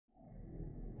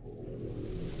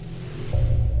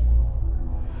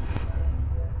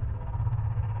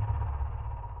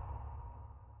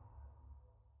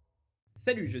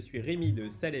Salut, je suis Rémi de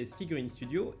Salaise Figurine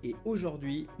Studio et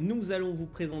aujourd'hui nous allons vous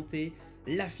présenter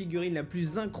la figurine la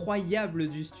plus incroyable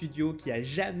du studio qui a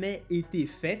jamais été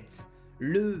faite,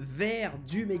 le ver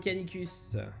du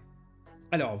Mechanicus.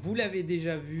 Alors, vous l'avez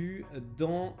déjà vu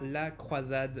dans la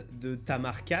croisade de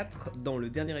Tamar IV, dans le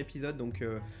dernier épisode, donc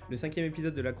le 5e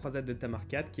épisode de la croisade de Tamar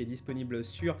IV, qui est disponible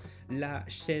sur la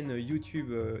chaîne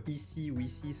YouTube ici ou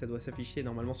ici, ça doit s'afficher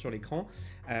normalement sur l'écran.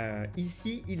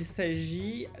 Ici, il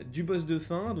s'agit du boss de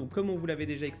fin, donc comme on vous l'avait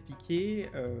déjà expliqué,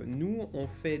 nous on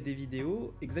fait des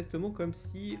vidéos exactement comme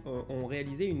si on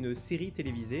réalisait une série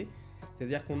télévisée.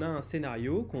 C'est-à-dire qu'on a un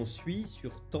scénario qu'on suit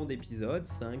sur tant d'épisodes,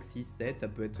 5, 6, 7, ça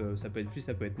peut être plus,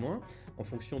 ça peut être moins, en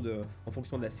fonction de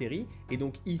la série. Et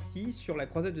donc ici, sur la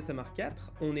croisade de Tamar IV,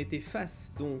 on était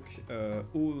face donc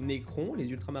au Nécron, les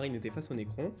ultramarines étaient face au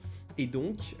Nécron, et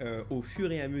donc au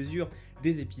fur et à mesure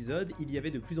des épisodes, il y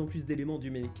avait de plus en plus d'éléments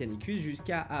du Mechanicus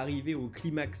jusqu'à arriver au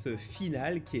climax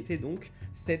final, qui était donc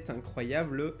cette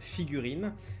incroyable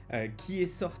figurine qui est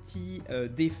sortie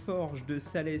des forges de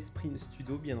Salaise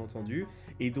Studio, bien entendu.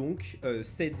 Et donc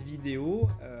cette vidéo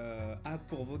a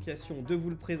pour vocation de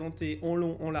vous le présenter en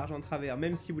long, en large, en travers,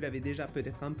 même si vous l'avez déjà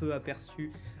peut-être un peu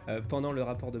aperçu pendant le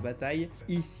rapport de bataille.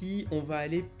 Ici, on va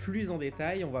aller plus en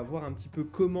détail, on va voir un petit peu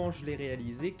comment je l'ai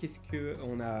réalisé, qu'est-ce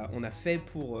qu'on a fait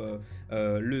pour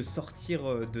le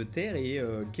sortir de terre et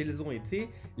quelles ont été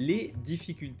les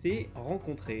difficultés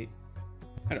rencontrées.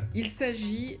 Alors, il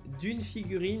s'agit d'une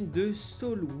figurine de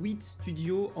Salaise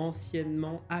Studio,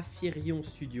 anciennement Affirion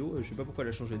Studio. Je ne sais pas pourquoi elle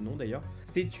a changé de nom d'ailleurs.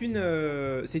 C'est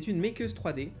une makeuse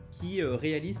 3D qui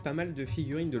réalise pas mal de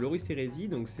figurines de l'Horus Hérésie,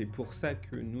 donc c'est pour ça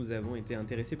que nous avons été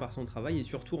intéressés par son travail. Et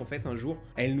surtout, en fait, un jour,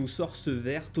 elle nous sort ce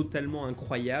verre totalement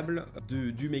incroyable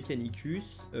du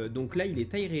Mechanicus. Donc là, il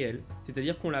est taille réelle,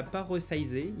 c'est-à-dire qu'on l'a pas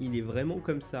resizé, il est vraiment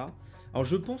comme ça. Alors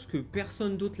je pense que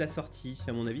personne d'autre l'a sorti,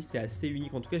 à mon avis c'est assez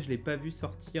unique, en tout cas je ne l'ai pas vu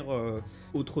sortir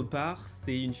autre part.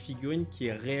 C'est une figurine qui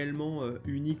est réellement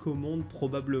unique au monde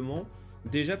probablement.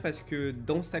 Déjà parce que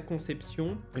dans sa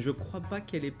conception, je crois pas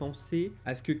qu'elle ait pensé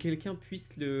à ce que quelqu'un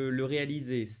puisse le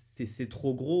réaliser. C'est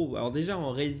trop gros. Alors déjà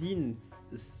en résine,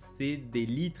 c'est des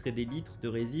litres et des litres de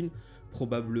résine,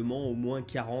 probablement au moins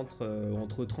 40,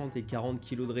 entre 30 et 40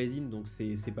 kg de résine, donc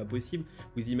c'est pas possible.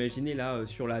 Vous imaginez là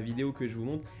sur la vidéo que je vous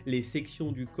montre, les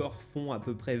sections du corps font à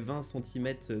peu près 20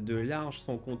 cm de large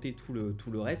sans compter tout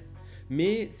le reste.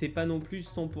 Mais c'est pas non plus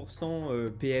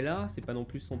 100% PLA, c'est pas non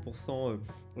plus 100%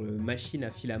 machine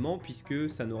à filament, puisque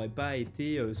ça n'aurait pas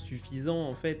été suffisant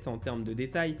en fait en termes de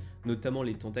détails, notamment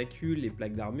les tentacules, les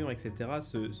plaques d'armure, etc.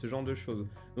 Ce genre de choses.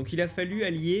 Donc il a fallu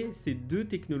allier ces deux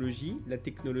technologies, la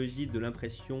technologie de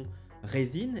l'impression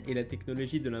résine et la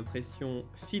technologie de l'impression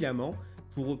filament,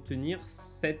 pour obtenir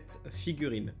cette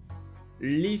figurine.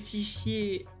 Les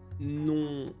fichiers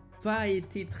n'ont pas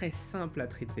été très simples à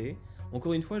traiter.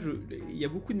 Encore une fois, il y a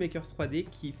beaucoup de makers 3D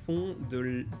qui font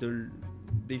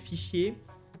des fichiers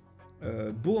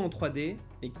beaux en 3D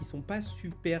et qui sont pas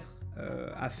super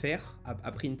à faire,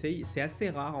 à printer. C'est assez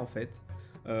rare en fait.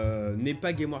 N'est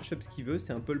pas Game Workshop ce qu'il veut,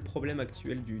 c'est un peu le problème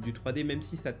actuel du 3D, même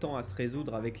si ça tend à se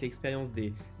résoudre avec l'expérience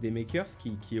des makers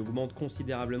qui augmente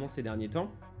considérablement ces derniers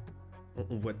temps.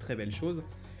 On voit de très belles choses.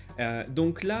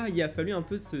 Donc là, il a fallu un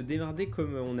peu se démerder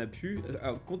comme on a pu.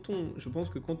 Alors, je pense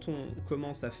que quand on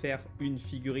commence à faire une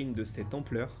figurine de cette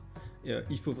ampleur,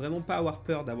 il faut vraiment pas avoir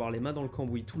peur d'avoir les mains dans le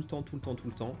cambouis tout le temps.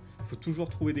 Il faut toujours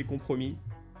trouver des compromis.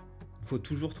 Il faut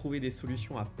toujours trouver des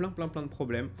solutions à plein de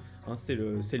problèmes. Hein, c'est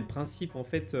le principe en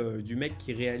fait du mec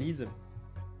qui réalise,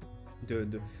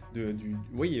 de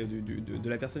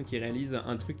la personne qui réalise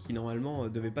un truc qui normalement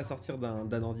devait pas sortir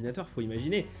d'un ordinateur. Faut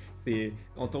imaginer,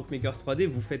 en tant que maker 3D,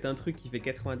 vous faites un truc qui fait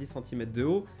 90 cm de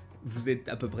haut, vous êtes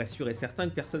à peu près sûr et certain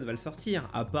que personne va le sortir,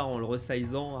 à part en le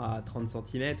resizant à 30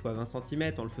 cm ou à 20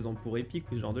 cm, en le faisant pour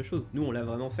épique ou ce genre de choses. Nous on l'a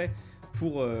vraiment fait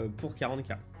pour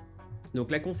 40K. Donc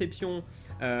la conception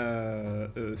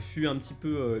fut un petit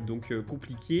peu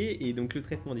compliquée, et donc le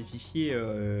traitement des fichiers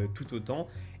tout autant.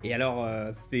 Et alors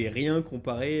c'est rien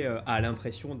comparé à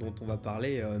l'impression dont on va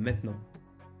parler maintenant.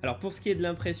 Alors pour ce qui est de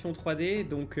l'impression 3D,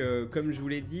 donc comme je vous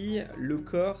l'ai dit, le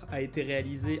corps a été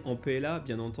réalisé en PLA,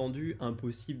 bien entendu,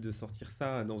 impossible de sortir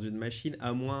ça dans une machine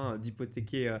à moins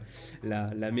d'hypothéquer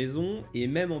la maison, et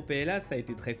même en PLA ça a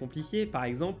été très compliqué. Par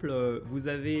exemple, vous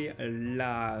avez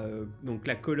la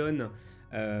colonne,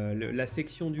 la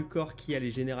section du corps qui a les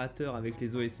générateurs avec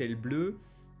les OSL bleus,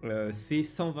 c'est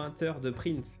 120 heures de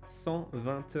print,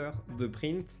 120 heures de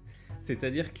print.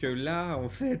 C'est-à-dire que là, en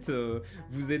fait,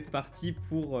 vous êtes parti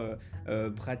pour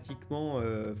pratiquement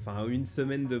une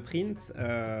semaine de print.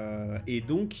 Et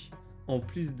donc, En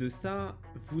plus de ça,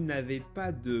 vous n'avez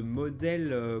pas de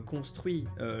modèle construit.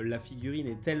 La figurine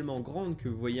est tellement grande que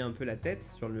vous voyez un peu la tête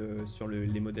sur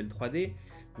les modèles 3D.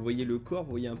 Vous voyez le corps,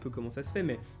 vous voyez un peu comment ça se fait,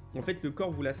 mais en fait le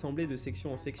corps vous l'assemblez de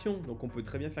section en section, donc on peut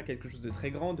très bien faire quelque chose de très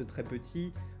grand, de très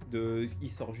petit, il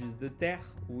sort juste de terre,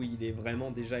 où il est vraiment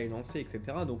déjà élancé, etc.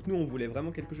 Donc nous on voulait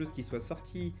vraiment quelque chose qui soit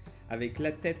sorti avec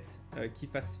la tête qui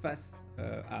fasse face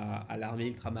à l'armée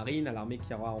ultramarine, à l'armée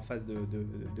qui aura en face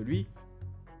de lui.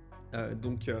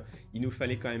 Donc il nous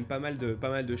fallait quand même pas mal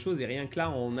de choses, et rien que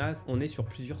là on est sur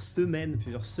plusieurs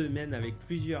semaines avec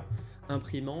plusieurs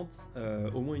imprimantes,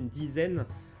 au moins une dizaine,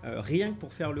 rien que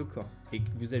pour faire le corps. Et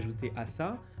vous ajoutez à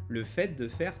ça le fait de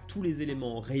faire tous les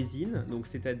éléments en résine, donc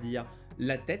c'est-à-dire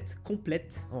la tête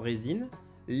complète en résine,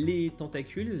 les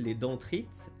tentacules, les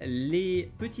dentrites,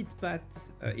 les petites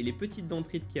pattes et les petites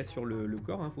dentrites qu'il y a sur le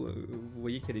corps, hein, vous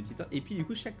voyez qu'il y a des petites pattes, et puis du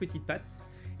coup chaque petite patte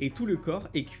et tout le corps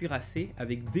est cuirassé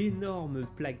avec d'énormes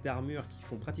plaques d'armure qui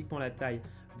font pratiquement la taille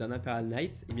d'un Imperial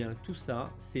Knight. Et bien tout ça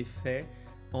c'est fait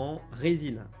en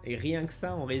résine, et rien que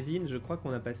ça en résine, je crois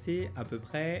qu'on a passé à peu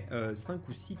près 5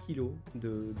 ou 6 kilos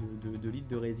de litres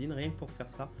de résine rien que pour faire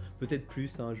ça, peut-être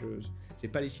plus, hein, je n'ai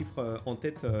pas les chiffres en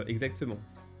tête exactement.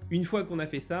 Une fois qu'on a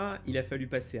fait ça, il a fallu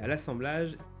passer à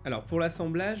l'assemblage. Alors pour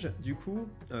l'assemblage, du coup,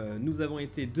 nous avons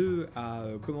été deux à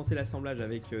commencer l'assemblage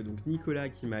avec donc Nicolas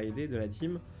qui m'a aidé de la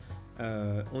team.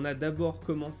 On a d'abord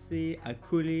commencé à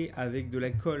coller avec de la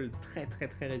colle très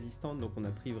résistante, donc on a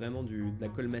pris vraiment de la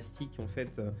colle mastic en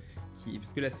fait,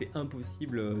 parce que là c'est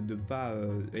impossible de pas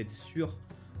être sûr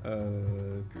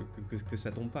que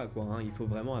ça tombe pas, quoi, hein. Il faut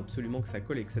vraiment absolument que ça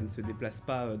colle et que ça ne se déplace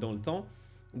pas dans le temps.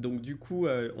 Donc du coup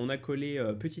on a collé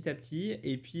petit à petit,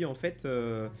 et puis en fait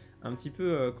un petit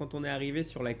peu quand on est arrivé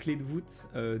sur la clé de voûte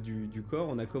du corps,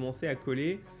 on a commencé à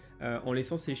coller en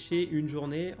laissant sécher une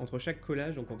journée entre chaque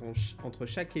collage, donc entre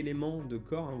chaque élément de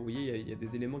corps, hein. Vous voyez il y a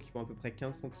des éléments qui font à peu près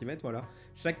 15 cm, voilà,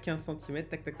 chaque 15 cm,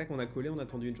 tac on a collé, on a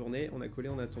attendu une journée, on a collé,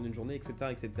 on a attendu une journée, etc.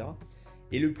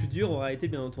 Et le plus dur aura été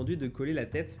bien entendu de coller la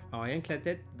tête. Alors rien que la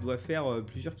tête doit faire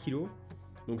plusieurs kilos.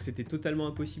 Donc c'était totalement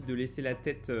impossible de laisser la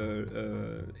tête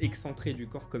excentrée du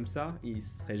corps comme ça, il ne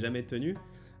serait jamais tenu.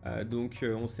 Donc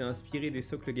on s'est inspiré des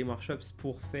socles Game Workshops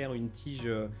pour faire une tige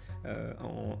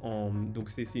donc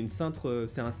c'est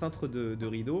un cintre de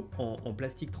rideau en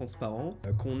plastique transparent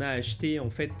qu'on a acheté en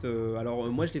fait. Alors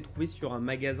moi je l'ai trouvé sur un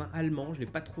magasin allemand, je l'ai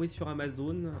pas trouvé sur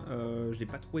Amazon, je l'ai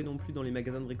pas trouvé non plus dans les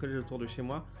magasins de bricolage autour de chez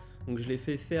moi. Donc je l'ai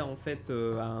fait faire en fait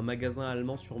à un magasin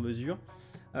allemand sur mesure.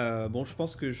 Bon, je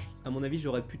pense que, à mon avis,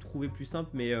 j'aurais pu trouver plus simple,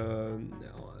 mais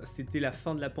c'était la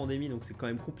fin de la pandémie, donc c'est quand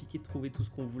même compliqué de trouver tout ce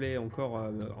qu'on voulait encore,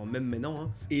 même maintenant,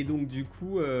 hein. Et donc, du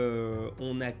coup,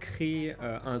 on a créé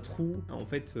un trou, en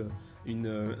fait,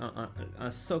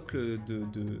 un socle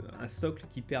un socle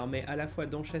qui permet à la fois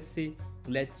d'enchasser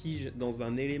la tige dans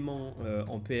un élément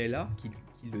en PLA qui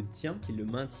le tient, qui le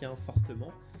maintient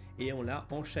fortement. Et on l'a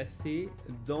enchâssé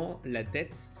dans la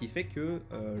tête, ce qui fait que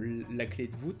la clé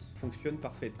de voûte fonctionne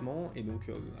parfaitement, et donc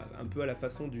un peu à la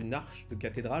façon d'une arche de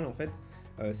cathédrale en fait,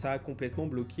 ça a complètement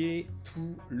bloqué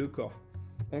tout le corps.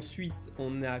 Ensuite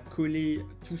on a collé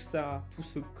tout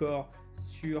ce corps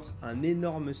sur un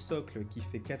énorme socle qui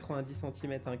fait 90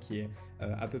 cm, hein, qui est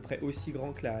à peu près aussi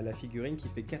grand que la figurine, qui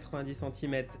fait 90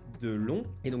 cm de long,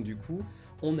 et donc du coup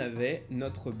on avait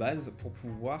notre base pour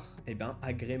pouvoir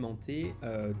agrémenter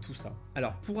tout ça.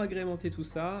 Alors pour agrémenter tout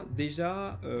ça,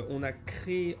 déjà on a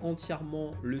créé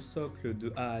entièrement le socle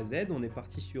de A à Z. On est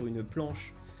parti sur une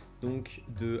planche donc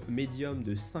de médium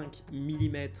de 5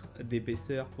 mm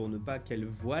d'épaisseur pour ne pas qu'elle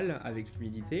voile avec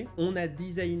l'humidité. On a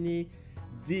designé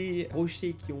des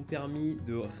rochers qui ont permis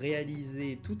de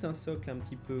réaliser tout un socle un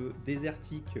petit peu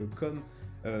désertique comme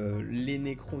les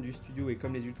nécrons du studio et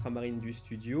comme les ultramarines du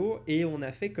studio, et on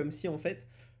a fait comme si en fait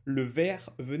le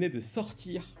verre venait de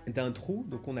sortir d'un trou.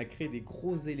 Donc on a créé des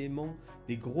gros éléments,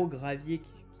 des gros graviers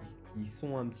qui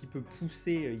sont un petit peu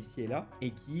poussés ici et là,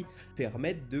 et qui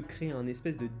permettent de créer un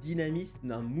espèce de dynamisme,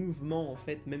 d'un mouvement en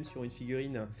fait, même sur une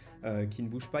figurine qui ne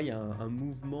bouge pas, il y a un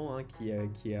mouvement, hein, qui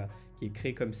est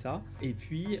créé comme ça. Et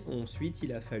puis ensuite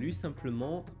il a fallu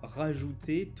simplement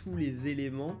rajouter tous les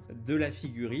éléments de la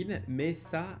figurine, mais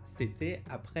ça c'était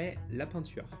après la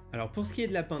peinture. Alors pour ce qui est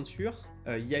de la peinture,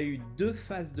 il y a eu deux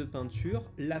phases de peinture,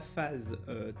 la phase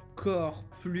corps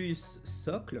plus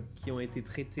socle, qui ont été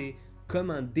traitées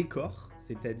comme un décor,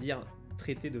 c'est-à-dire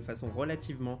traité de façon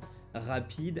relativement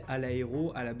rapide à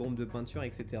l'aéro, à la bombe de peinture,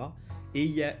 etc. Et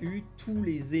il y a eu tous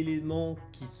les éléments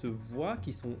qui se voient,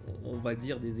 qui sont, on va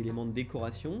dire, des éléments de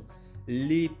décoration,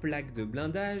 les plaques de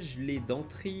blindage, les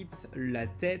dentrites, la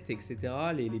tête, etc.,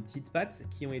 les petites pattes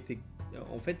qui ont été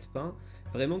en fait peints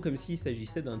vraiment comme s'il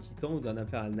s'agissait d'un titan ou d'un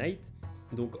Imperial Knight.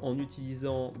 Donc en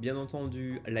utilisant bien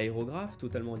entendu l'aérographe,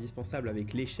 totalement indispensable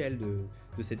avec l'échelle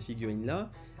de cette figurine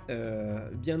là.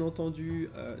 Bien entendu,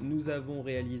 nous avons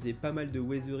réalisé pas mal de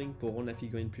weathering pour rendre la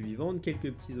figurine plus vivante,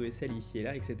 quelques petits OSL ici et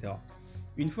là, etc.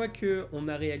 Une fois qu'on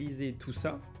a réalisé tout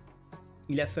ça,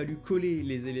 il a fallu coller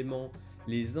les éléments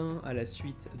les uns à la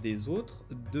suite des autres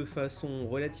de façon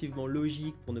relativement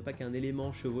logique pour ne pas qu'un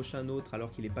élément chevauche un autre alors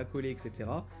qu'il n'est pas collé, etc.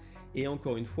 Et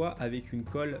encore une fois, avec une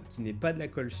colle qui n'est pas de la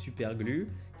colle super glue,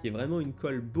 qui est vraiment une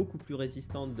colle beaucoup plus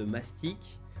résistante de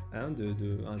mastic, hein,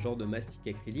 un genre de mastic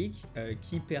acrylique,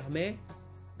 qui permet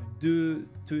de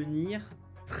tenir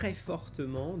très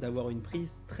fortement, d'avoir une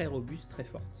prise très robuste, très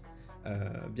forte.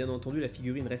 Bien entendu, la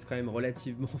figurine reste quand même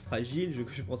relativement fragile, je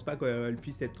ne pense pas qu'elle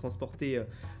puisse être transportée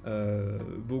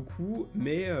beaucoup,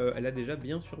 mais elle a déjà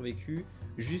bien survécu.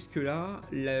 Jusque là,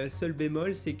 le seul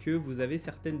bémol, c'est que vous avez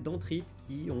certaines dentrites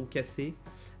qui ont cassé.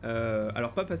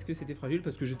 Alors pas parce que c'était fragile,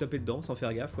 parce que j'ai tapé dedans sans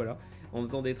faire gaffe, voilà, en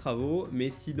faisant des travaux, mais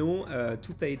sinon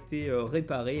tout a été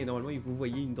réparé et normalement vous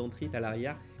voyez une dentrite à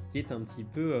l'arrière qui est un petit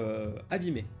peu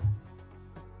abîmée.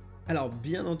 Alors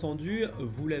bien entendu,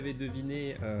 vous l'avez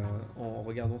deviné en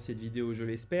regardant cette vidéo, je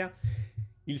l'espère,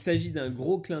 il s'agit d'un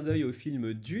gros clin d'œil au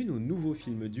film Dune, au nouveau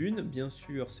film Dune. Bien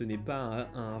sûr, ce n'est pas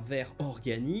un verre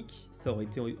organique, ça aurait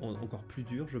été encore plus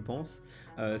dur, je pense.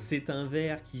 C'est un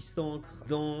verre qui s'ancre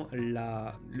dans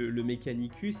le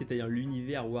Mechanicus, c'est-à-dire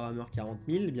l'univers Warhammer 40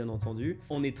 000, bien entendu.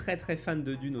 On est très très fan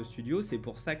de Dune au studio, c'est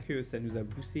pour ça que ça nous a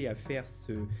poussé à faire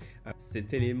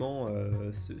cet élément,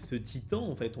 ce titan,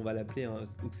 en fait, on va l'appeler, hein,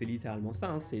 donc c'est littéralement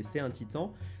ça, hein, c'est un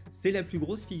titan. C'est la plus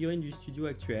grosse figurine du studio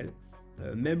actuel.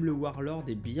 Même le Warlord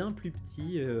est bien plus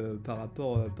petit par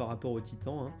rapport au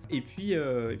Titan, hein. Et puis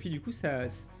du coup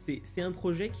c'est un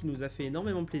projet qui nous a fait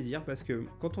énormément plaisir parce que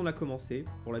quand on a commencé,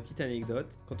 pour la petite anecdote,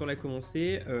 quand on a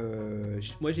commencé,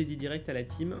 moi j'ai dit direct à la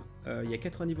team, il y a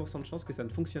 90% de chances que ça ne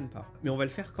fonctionne pas. Mais on va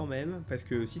le faire quand même parce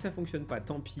que si ça fonctionne pas,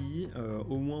 tant pis,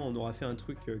 au moins on aura fait un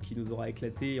truc qui nous aura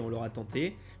éclaté et on l'aura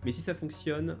tenté. Mais si ça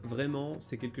fonctionne, vraiment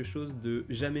c'est quelque chose de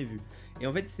jamais vu. Et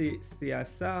en fait c'est à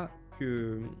ça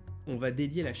que on va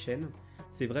dédier la chaîne.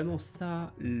 C'est vraiment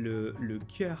ça le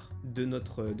cœur de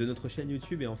notre chaîne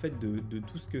YouTube et en fait de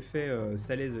tout ce que fait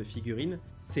Salaise Figurine.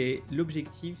 C'est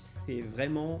l'objectif, c'est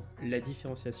vraiment la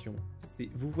différenciation.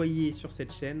 Vous voyez sur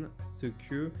cette chaîne ce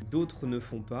que d'autres ne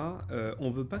font pas. On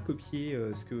veut pas copier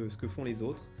ce que font les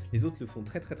autres. Les autres le font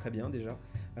très très très bien déjà.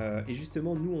 Et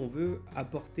justement, nous, on veut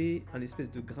apporter un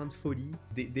espèce de grain de folie,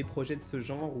 des projets de ce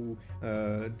genre ou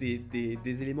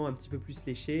des éléments un petit peu plus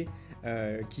léchés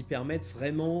qui permettent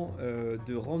vraiment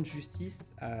de rendre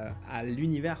justice à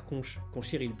l'univers qu'on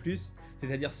chérit le plus,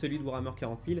 c'est-à-dire celui de Warhammer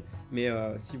 40 000. Mais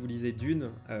si vous lisez Dune,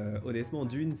 honnêtement,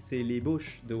 Dune, c'est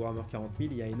l'ébauche de Warhammer 40 000.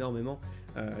 Il y a énormément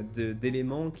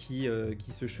d'éléments qui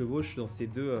se chevauchent dans ces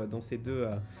deux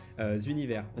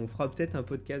univers. On fera peut-être un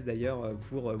podcast d'ailleurs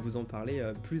pour vous en parler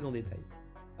plus en détail.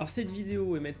 Alors cette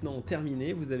vidéo est maintenant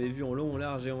terminée, vous avez vu en long, en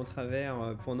large et en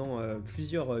travers pendant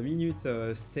plusieurs minutes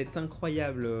cet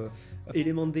incroyable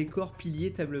élément de décor,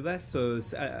 pilier, table basse,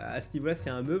 à ce niveau là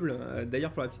c'est un meuble.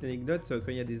 D'ailleurs pour la petite anecdote,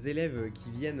 quand il y a des élèves qui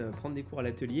viennent prendre des cours à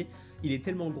l'atelier, il est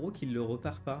tellement gros qu'ils ne le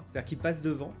reparent pas, c'est-à-dire qu'ils passent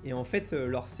devant et en fait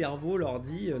leur cerveau leur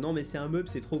dit non mais c'est un meuble,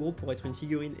 c'est trop gros pour être une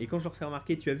figurine. Et quand je leur fais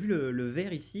remarquer, tu as vu le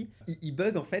verre ici, ils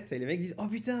bug en fait et les mecs disent oh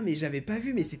putain mais j'avais pas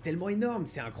vu, mais c'est tellement énorme,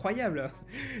 c'est incroyable.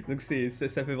 Donc ça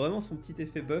fait vraiment son petit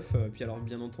effet buff. Puis alors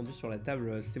bien entendu sur la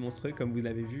table c'est monstrueux comme vous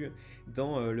l'avez vu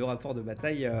dans le rapport de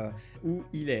bataille où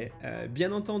il est.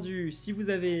 Bien entendu si vous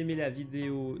avez aimé la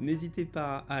vidéo, n'hésitez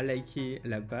pas à liker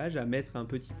la page, à mettre un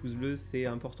petit pouce bleu, c'est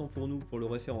important pour nous pour le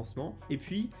référencement. Et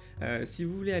puis si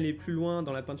vous voulez aller plus loin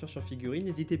dans la peinture sur figurine,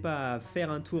 n'hésitez pas à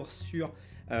faire un tour sur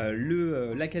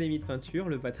l'académie de peinture,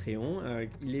 le Patreon,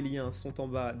 les liens sont en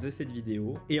bas de cette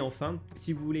vidéo. Et enfin,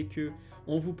 si vous voulez que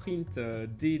on vous printe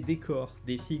des décors,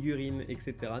 des figurines,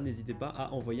 etc., n'hésitez pas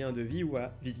à envoyer un devis ou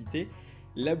à visiter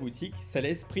la boutique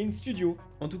Salaise Print Studio.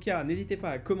 En tout cas, n'hésitez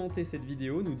pas à commenter cette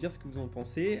vidéo, nous dire ce que vous en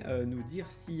pensez, nous dire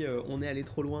si on est allé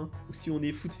trop loin, ou si on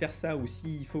est fou de faire ça, ou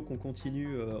s'il faut qu'on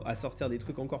continue à sortir des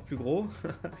trucs encore plus gros,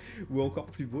 ou encore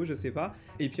plus beaux, je sais pas.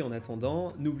 Et puis en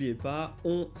attendant, n'oubliez pas,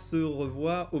 on se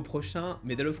revoit au prochain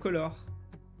Medal of Color.